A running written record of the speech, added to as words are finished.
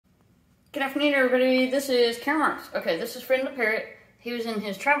Good afternoon, everybody. This is Parrot. Okay, this is Friend the Parrot. He was in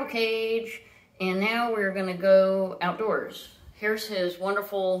his travel cage, and now we're gonna go outdoors. Here's his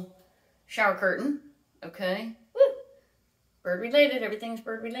wonderful shower curtain. Okay, woo! Bird related. Everything's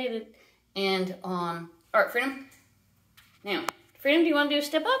bird related. And all right, Freedom. Now, Freedom, do you want to do a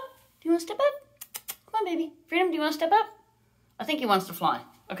step up? Do you want to step up? Come on, baby. Freedom, do you want to step up? I think he wants to fly.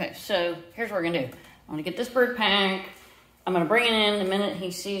 Okay, so here's what we're gonna do. I'm gonna get this bird pack. I'm going to bring it in. The minute he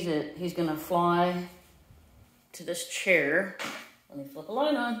sees it, he's going to fly to this chair. Let me flip a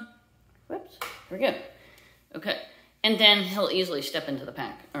light on. Whoops. Here we go. Okay. And then he'll easily step into the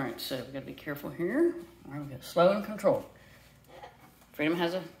pack. All right, so we've got to be careful here. All right, we got slow and controlled. Freedom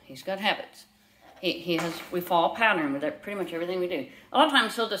he's got habits. We follow a pattern with pretty much everything we do. A lot of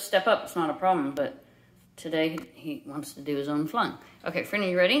times he'll just step up. It's not a problem, but today he wants to do his own flying. Okay, Freedom,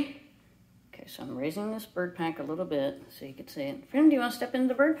 you ready? Okay, so I'm raising this bird pack a little bit so you can see it. Freedom, do you want to step into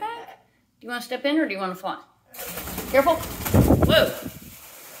the bird pack? Do you want to step in or do you want to fly? Careful. Whoa.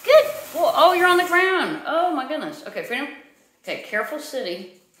 Good. Whoa. Oh, you're on the ground. Oh, my goodness. Okay, Freedom. Okay, careful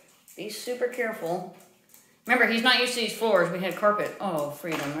sitting. Be super careful. Remember, he's not used to these floors. We had carpet. Oh,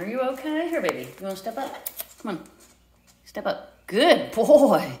 Freedom, are you okay? Here, baby. You want to step up? Come on. Step up. Good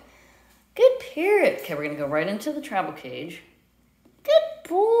boy. Good Parrot. Okay, we're going to go right into the travel cage. Good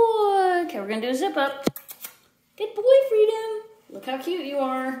boy. Okay, we're going to do a zip up. Good boy, Freedom. Look how cute you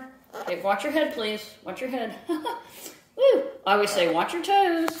are. Okay, watch your head, please. Watch your head. Woo. I always say, watch your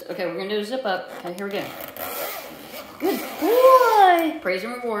toes. Okay, we're going to do a zip up. Okay, here we go. Good boy. Praise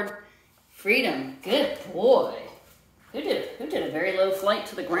and reward. Freedom. Good boy. Who did a very low flight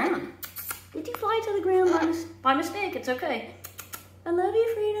to the ground? Did you fly to the ground by mistake? It's okay. I love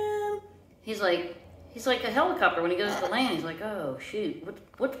you, Freedom. He's like a helicopter when he goes to land. He's like, oh, shoot,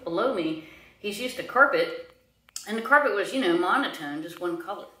 what's below me? He's used to carpet, and the carpet was, you know, monotone, just one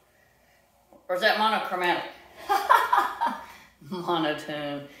color. Or is that monochromatic?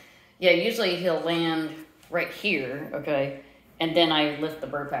 Monotone. Yeah, usually he'll land right here, okay, and then I lift the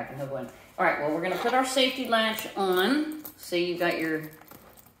bird pack and he'll go in. All right, well, we're going to put our safety latch on. See, you got your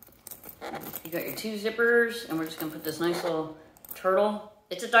two zippers, and we're just going to put this nice little turtle.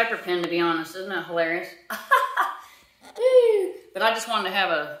 It's a diaper pin, to be honest. Isn't that hilarious? But I just wanted to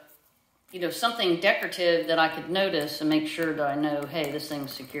have something decorative that I could notice and make sure that I know, hey, this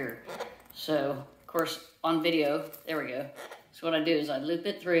thing's secure. So, of course, on video, there we go. So what I do is I loop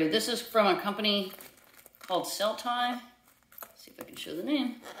it through. This is from a company called Cell Tie. Let's see if I can show the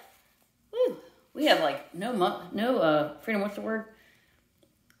name. Woo! We have like no Freedom, what's the word?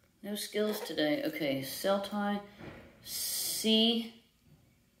 No skills today. Okay, Cell Tie. C-E-L-L-T,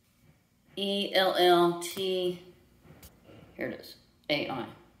 here it is, A-I.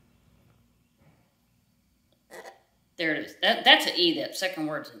 There it is. That's an E, that second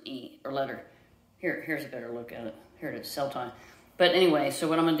word's an E, or letter. Here's a better look at it. Here it is, Cell Tie. But anyway, so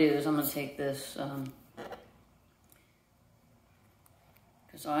what I'm going to do is I'm going to take this,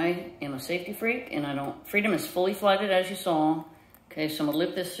 because I am a safety freak, and Freedom is fully flighted, as you saw. Okay, so I'm going to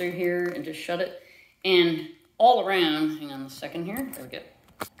loop this through here and just shut it. And all around, hang on a second here, there we go.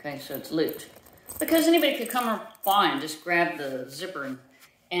 Okay, so it's looped. Because anybody could come by and just grab the zipper. And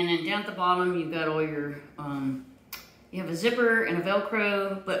then down at the bottom, you've got all your, you have a zipper and a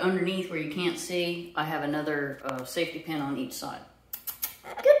Velcro, but underneath where you can't see, I have another safety pin on each side.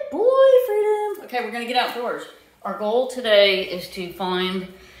 Good boy, Freedom. Okay, we're going to get outdoors. Our goal today is to find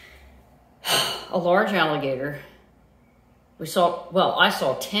a large alligator. I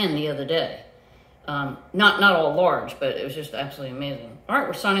saw 10 the other day. Not all large, but it was just absolutely amazing. All right,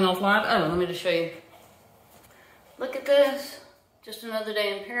 we're signing off live. Oh, let me just show you. Look at this. Just another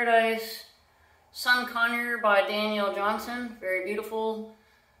day in paradise. Sun Conure by Daniel Johnson. Very beautiful.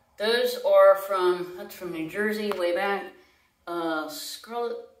 Those are that's from New Jersey, way back.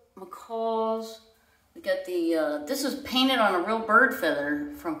 Scarlet macaws. We got this is painted on a real bird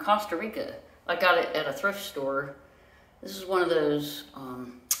feather from Costa Rica. I got it at a thrift store. This is one of those,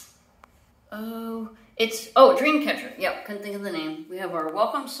 Dreamcatcher. Yep, couldn't think of the name. We have our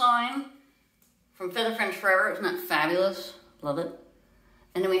welcome sign from Feather Friends Forever. Isn't that fabulous? Love it.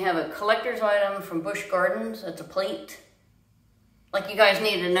 And then we have a collector's item from Busch Gardens. That's a plate. Like you guys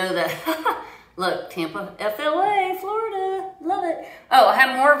need to know that. Look, Tampa, FLA, Florida. Love it. Oh, I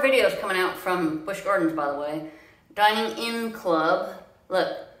have more videos coming out from Busch Gardens, by the way. Dining In Club.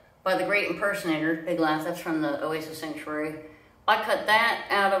 Look, by the Great Impersonator. Big laugh. That's from the Oasis Sanctuary. I cut that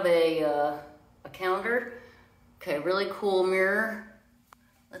out of a calendar. Okay, really cool mirror.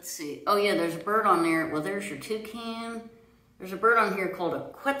 Let's see. Oh yeah, there's a bird on there. Well, there's your toucan. There's a bird on here called a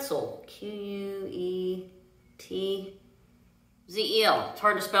quetzal. Quetzal. Z-E-L. It's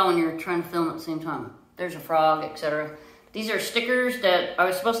hard to spell when you're trying to film at the same time. There's a frog, etc. These are stickers that I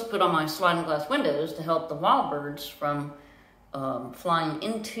was supposed to put on my sliding glass windows to help the wild birds from flying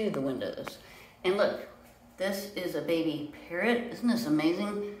into the windows. And look, this is a baby parrot. Isn't this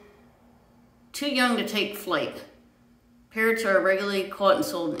amazing? Too young to take flight. Parrots are regularly caught and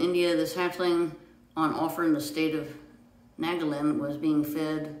sold in India. This hatchling on offer in the state of Nagaland was being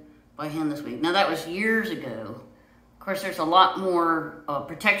fed by hand this week. Now that was years ago. Of course, there's a lot more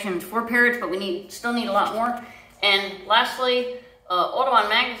protections for parrots, but we still need a lot more. And lastly, Audubon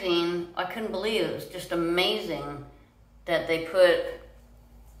magazine, I couldn't believe it was just amazing that they put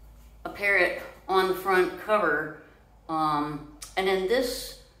a parrot on the front cover. And then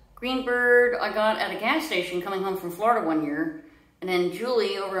this green bird I got at a gas station coming home from Florida one year. And then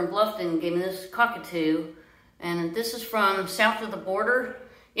Julie over in Bluffton gave me this cockatoo. And this is from south of the border.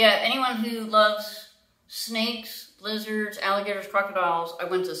 Yeah, anyone who loves snakes, lizards, alligators, crocodiles, I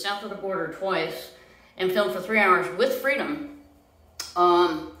went to south of the border twice and filmed for 3 hours with Freedom.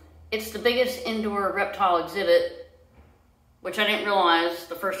 It's the biggest indoor reptile exhibit, which I didn't realize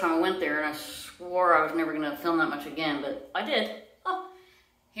the first time I went there, and I swore I was never going to film that much again, but I did. Oh,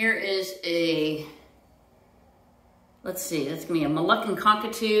 here is a, let's see, that's going to be a Moluccan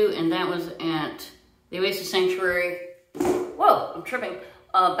cockatoo, and that was at the Oasis Sanctuary. Whoa, I'm tripping.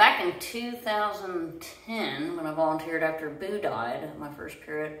 Back in 2010, when I volunteered after Boo died, my first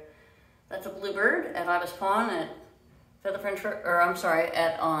parrot. That's a bluebird at Ibis Pond at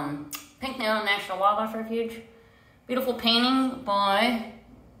Pincknell National Wildlife Refuge. Beautiful painting by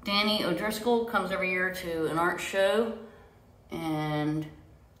Danny O'Driscoll, comes every year to an art show. And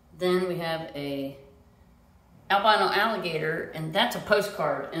then we have a albino alligator, and that's a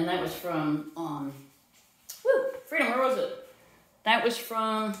postcard, and that was from, Freedom, where was it? That was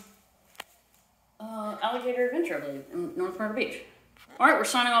from Alligator Adventure, I believe, in North Myrtle Beach. All right, we're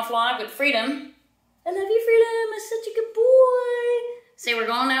signing off live with Freedom. I love you, Freedom. You're such a good boy. Say we're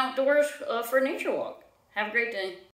going outdoors for a nature walk. Have a great day.